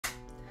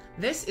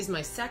This is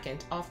my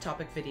second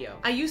off-topic video.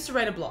 I used to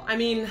write a blog. I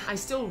mean, I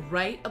still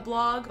write a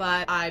blog,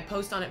 but I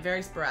post on it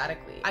very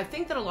sporadically. I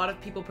think that a lot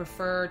of people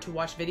prefer to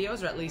watch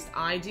videos, or at least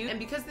I do, and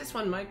because this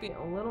one might be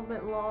a little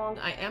bit long,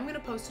 I am going to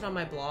post it on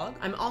my blog.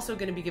 I'm also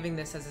going to be giving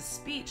this as a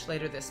speech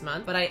later this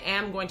month, but I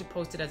am going to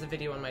post it as a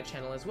video on my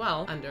channel as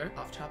well, under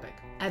off-topic.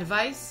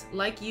 Advice,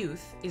 like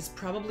youth, is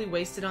probably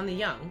wasted on the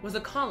young, was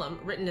a column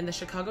written in the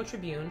Chicago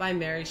Tribune by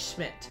Mary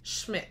Schmich.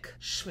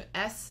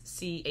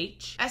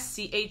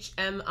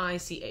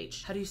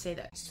 S-C-H-M-I-C-H. How do you say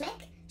that?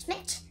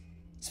 Schmich.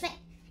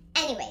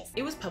 Anyways.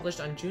 It was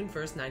published on June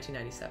 1st,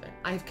 1997.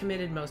 I have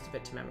committed most of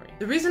it to memory.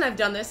 The reason I've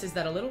done this is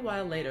that a little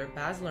while later,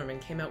 Luhrmann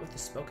came out with the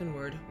spoken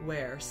word,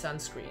 Wear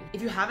Sunscreen.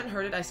 If you haven't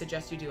heard it, I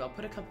suggest you do. I'll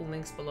put a couple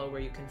links below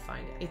where you can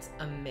find it. It's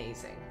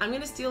amazing. I'm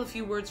gonna steal a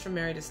few words from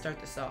Mary to start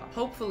this off.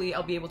 Hopefully,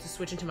 I'll be able to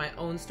switch into my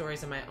own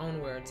stories and my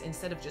own words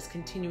instead of just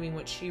continuing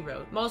what she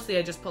wrote. Mostly,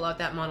 I just pull out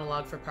that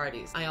monologue for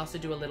parties. I also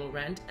do a little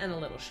Rent and a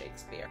little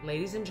Shakespeare.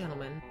 Ladies and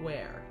gentlemen,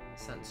 wear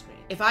sunscreen.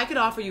 If I could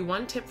offer you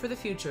one tip for the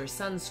future,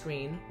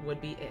 sunscreen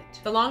would be it.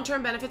 The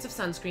long-term benefits of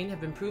sunscreen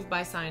have been proved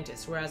by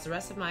scientists, whereas the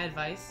rest of my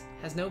advice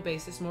has no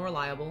basis more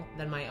reliable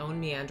than my own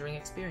meandering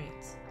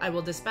experience. I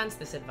will dispense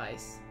this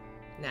advice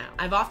now.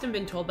 I've often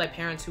been told by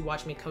parents who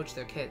watch me coach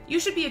their kids, you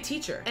should be a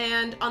teacher.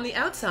 And on the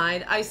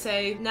outside, I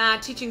say, nah,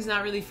 teaching's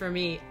not really for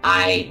me.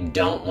 I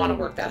don't want to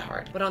work that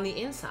hard. But on the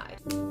inside,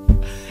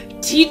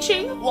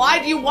 teaching? Why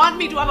do you want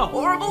me to have a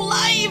horrible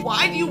life?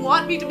 Why do you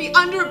want me to be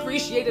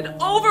underappreciated,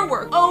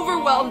 overworked,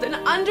 overwhelmed, and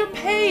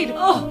underpaid?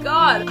 Oh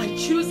God, I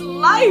choose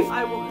life.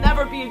 I will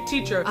never be a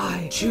teacher.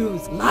 I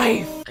choose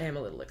life. I am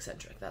a little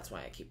eccentric. That's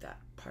why I keep that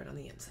part on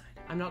the inside.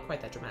 I'm not quite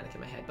that dramatic in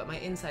my head, but my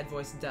inside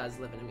voice does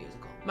live in a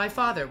musical. My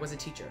father was a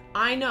teacher.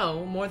 I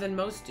know, more than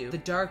most do, the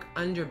dark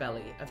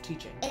underbelly of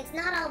teaching. It's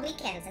not all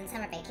weekends and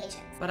summer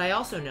vacations. But I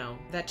also know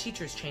that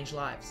teachers change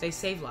lives. They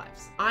save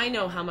lives. I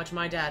know how much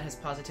my dad has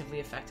positively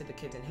affected the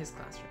kids in his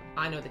classroom.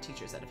 I know the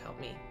teachers that have helped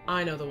me.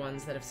 I know the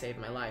ones that have saved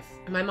my life.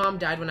 My mom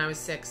died when I was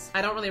 6.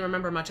 I don't really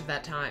remember much of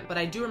that time, but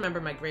I do remember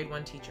my grade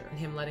 1 teacher and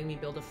him letting me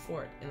build a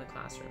fort in the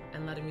classroom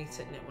and letting me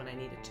sit in it when I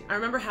needed to. I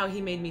remember how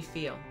he made me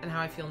feel and how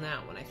I feel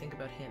now when I think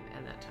about him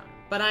and that time.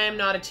 But I am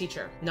not a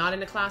teacher, not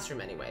in a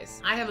classroom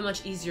anyways. I have a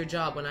much easier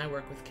job when I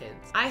work with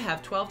kids. I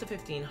have 12 to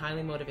 15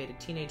 highly motivated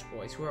teenage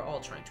boys who are all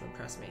trying to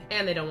impress me.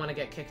 And they don't want to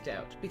get kicked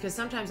out, because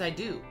sometimes I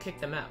do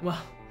kick them out.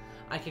 Well,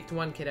 I kicked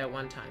one kid out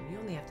one time. You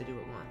only have to do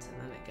it once and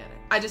then they get it.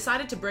 I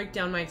decided to break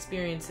down my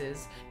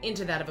experiences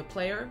into that of a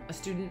player, a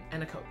student,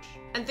 and a coach.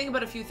 And think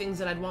about a few things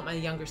that I'd want my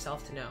younger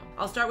self to know.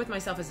 I'll start with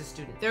myself as a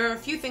student. There are a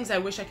few things I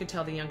wish I could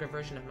tell the younger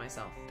version of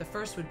myself. The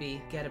first would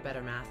be, get a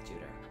better math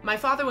tutor. My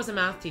father was a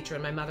math teacher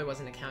and my mother was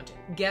an accountant.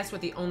 Guess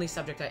what the only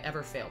subject I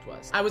ever failed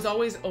was? I was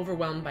always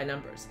overwhelmed by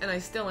numbers, and I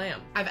still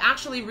am. I've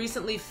actually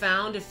recently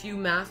found a few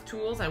math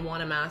tools. I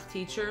want a math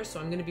teacher,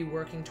 so I'm going to be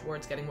working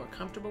towards getting more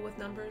comfortable with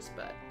numbers,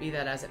 but be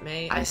that as it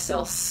may, I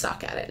still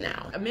suck at it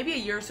now. Maybe a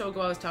year or so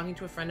ago, I was talking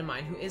to a friend of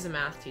mine who is a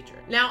math teacher.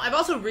 Now, I've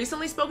also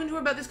recently spoken to her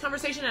about this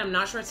conversation, and I'm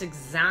not sure it's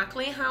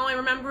exactly how I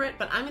remember it,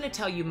 but I'm going to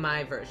tell you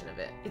my version of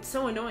it. It's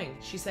so annoying,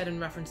 she said in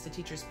reference to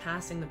teachers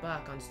passing the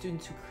buck on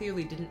students who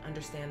clearly didn't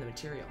understand the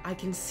material. I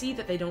can see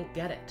that they don't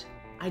get it.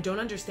 I don't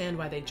understand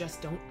why they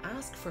just don't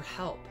ask for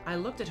help. I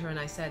looked at her and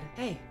I said,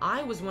 hey,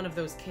 I was one of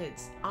those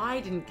kids. I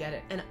didn't get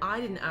it and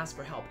I didn't ask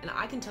for help, and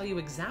I can tell you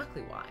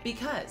exactly why.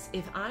 Because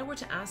if I were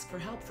to ask for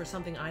help for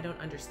something I don't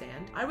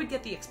understand, I would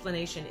get the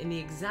explanation in the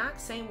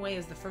exact same way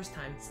as the first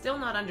time, still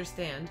not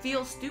understand,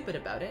 feel stupid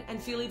about it, and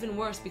feel even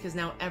worse because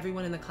now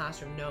everyone in the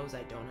classroom knows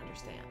I don't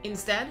understand.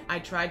 Instead, I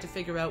tried to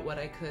figure out what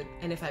I could,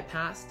 and if I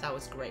passed, that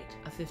was great.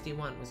 A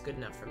 51 was good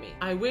enough for me.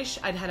 I wish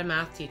I'd had a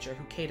math teacher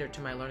who catered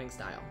to my learning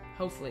style.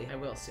 Hopefully, I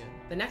will soon.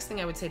 The next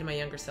thing I would say to my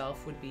younger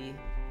self would be,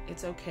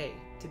 it's okay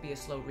to be a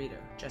slow reader,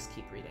 just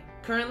keep reading.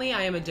 Currently,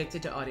 I am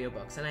addicted to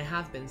audiobooks, and I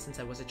have been since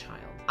I was a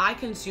child. I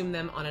consume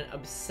them on an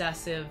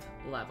obsessive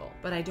level,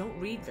 but I don't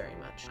read very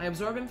much. I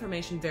absorb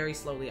information very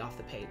slowly off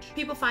the page.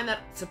 People find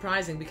that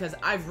surprising because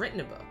I've written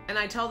a book, and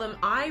I tell them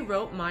I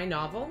wrote my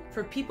novel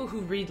for people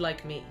who read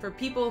like me, for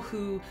people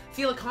who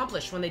feel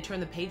accomplished when they turn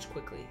the page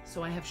quickly,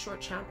 so I have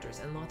short chapters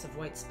and lots of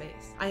white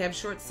space. I have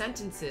short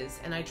sentences,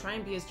 and I try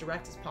and be as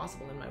direct as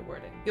possible in my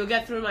wording. You'll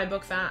get through my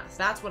book fast.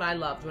 That's what I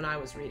loved when I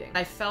was reading.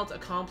 I felt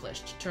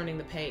accomplished turning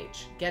the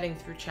page, getting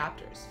through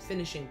chapters,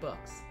 finishing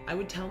books. I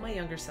would tell my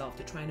younger self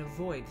to try and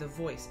avoid the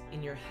voice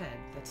in your head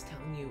that's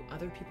telling you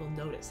other people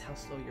notice how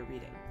slow you're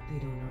reading. They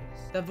don't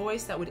notice. The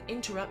voice that would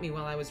interrupt me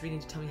while I was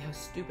reading to tell me how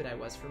stupid I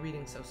was for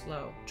reading so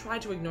slow. Try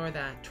to ignore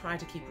that. Try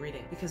to keep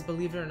reading. Because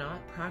believe it or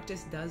not,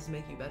 practice does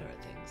make you better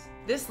at things.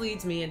 This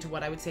leads me into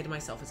what I would say to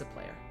myself as a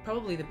player.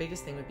 Probably the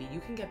biggest thing would be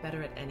you can get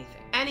better at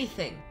anything.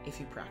 Anything if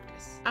you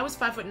practice. I was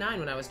 5'9"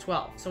 when I was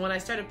 12, so when I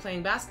started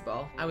playing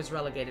basketball, I was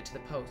relegated to the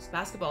post.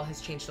 Basketball has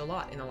has changed a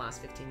lot in the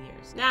last 15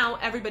 years. Now,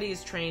 everybody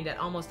is trained at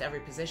almost every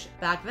position.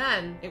 Back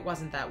then, it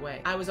wasn't that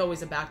way. I was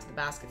always a back to the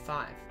basket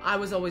 5. I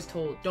was always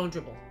told, don't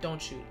dribble,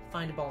 don't shoot,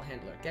 find a ball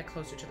handler, get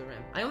closer to the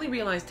rim. I only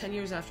realized 10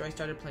 years after I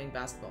started playing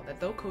basketball that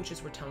though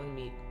coaches were telling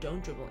me,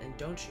 don't dribble and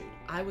don't shoot,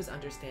 I was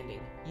understanding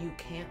you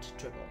can't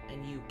dribble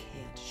and you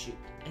can't shoot,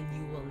 and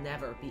you will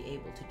never be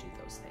able to do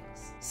those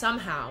things.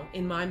 Somehow,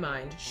 in my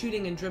mind,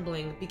 shooting and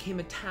dribbling became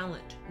a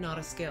talent, not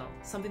a skill,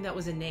 something that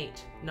was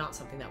innate, not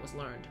something that was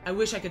learned. I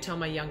wish I could tell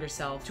my younger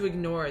self to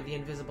ignore the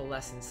invisible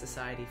lessons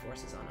society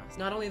forces on us.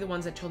 Not only the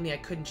ones that told me I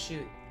couldn't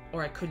shoot,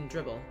 or I couldn't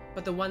dribble,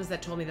 but the ones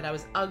that told me that I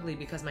was ugly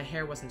because my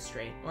hair wasn't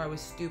straight, or I was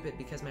stupid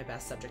because my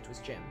best subject was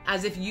gym.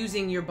 As if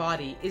using your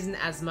body isn't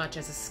as much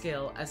as a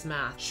skill as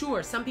math.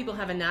 Sure, some people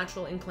have a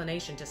natural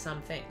inclination to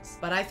some things,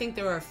 but I think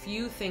there are a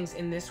few things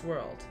in this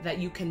world that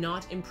you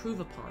cannot improve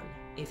upon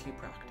if you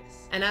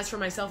practice. And as for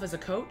myself as a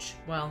coach,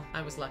 well,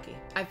 I was lucky.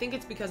 I think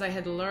it's because I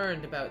had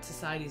learned about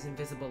society's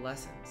invisible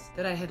lessons,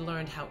 that I had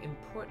learned how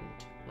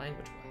important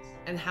language was,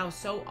 and how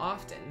so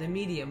often the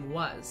medium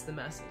was the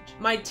message.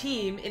 My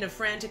team, in a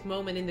frantic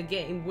moment in the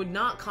game, would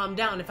not calm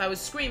down if I was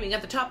screaming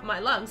at the top of my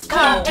lungs,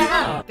 calm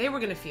down! They were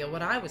gonna feel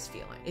what I was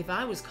feeling. If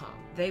I was calm,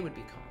 they would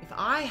be calm. If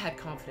I had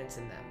confidence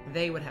in them,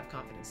 they would have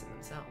confidence in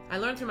themselves. I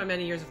learned through my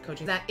many years of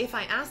coaching that if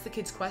I asked the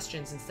kids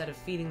questions instead of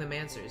feeding them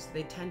answers,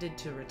 they tended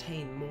to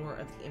retain more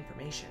of the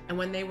information. And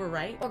when they were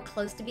right, Or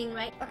close to being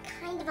right, or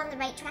kind of on the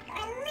right track, or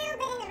a little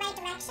bit in the right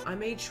direction, I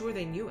made sure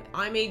they knew it.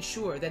 I made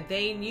sure that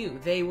they knew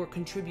they were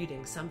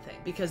contributing something.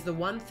 Because the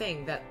one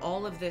thing that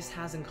all of this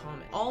has in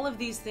common, all of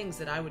these things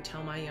that I would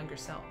tell my younger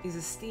self, is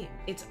esteem.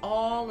 It's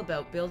all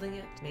about building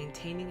it,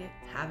 maintaining it,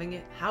 having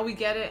it, how we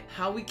get it,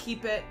 how we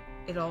keep it.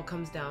 It all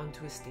comes down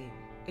to esteem.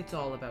 It's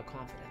all about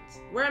confidence.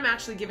 Where I'm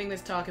actually giving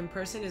this talk in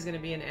person is going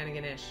to be in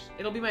Antigonish.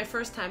 It'll be my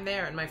first time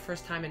there and my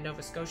first time in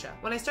Nova Scotia.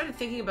 When I started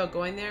thinking about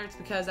going there, it's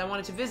because I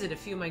wanted to visit a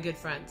few of my good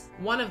friends.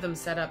 One of them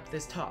set up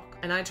this talk,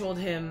 and I told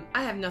him,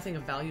 I have nothing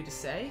of value to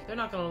say. They're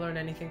not going to learn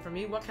anything from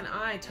me. What can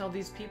I tell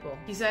these people?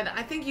 He said,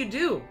 I think you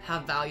do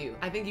have value.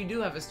 I think you do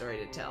have a story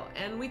to tell.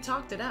 And we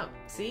talked it out.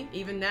 See,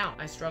 even now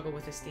I struggle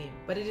with esteem,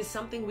 but it is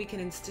something we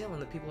can instill in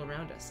the people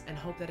around us and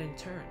hope that in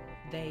turn,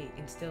 they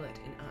instill it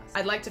in us.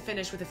 I'd like to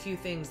finish with a few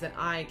things that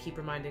I keep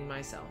reminding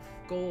myself.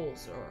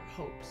 Goals or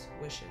hopes,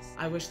 wishes.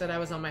 I wish that I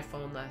was on my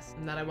phone less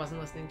and that I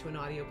wasn't listening to an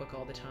audiobook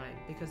all the time,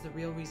 because the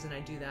real reason I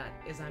do that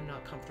is I'm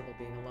not comfortable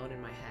being alone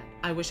in my head.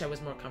 I wish I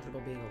was more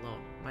comfortable being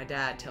alone. My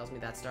dad tells me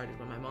that started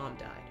when my mom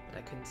died, but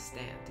I couldn't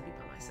stand to be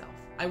by myself.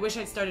 I wish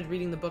I'd started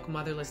reading the book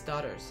Motherless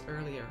Daughters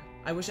earlier.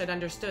 I wish I'd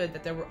understood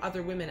that there were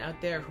other women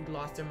out there who'd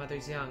lost their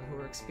mothers young who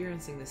were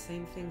experiencing the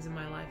same things in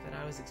my life that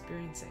I was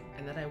experiencing,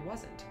 and that I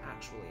wasn't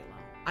actually alone.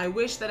 I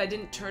wish that I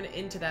didn't turn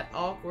into that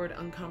awkward,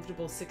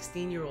 uncomfortable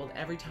 16-year-old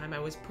every time I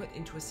was put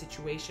into a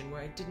situation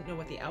where I didn't know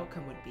what the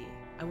outcome would be.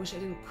 I wish I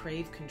didn't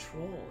crave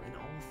control in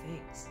all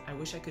things. I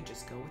wish I could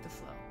just go with the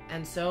flow.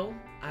 And so,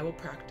 I will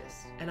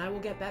practice, and I will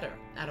get better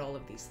at all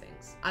of these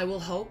things. I will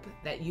hope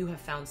that you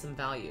have found some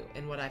value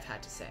in what I've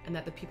had to say, and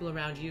that the people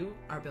around you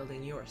are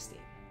building your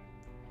esteem.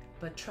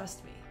 But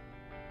trust me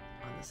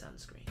on the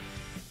sunscreen.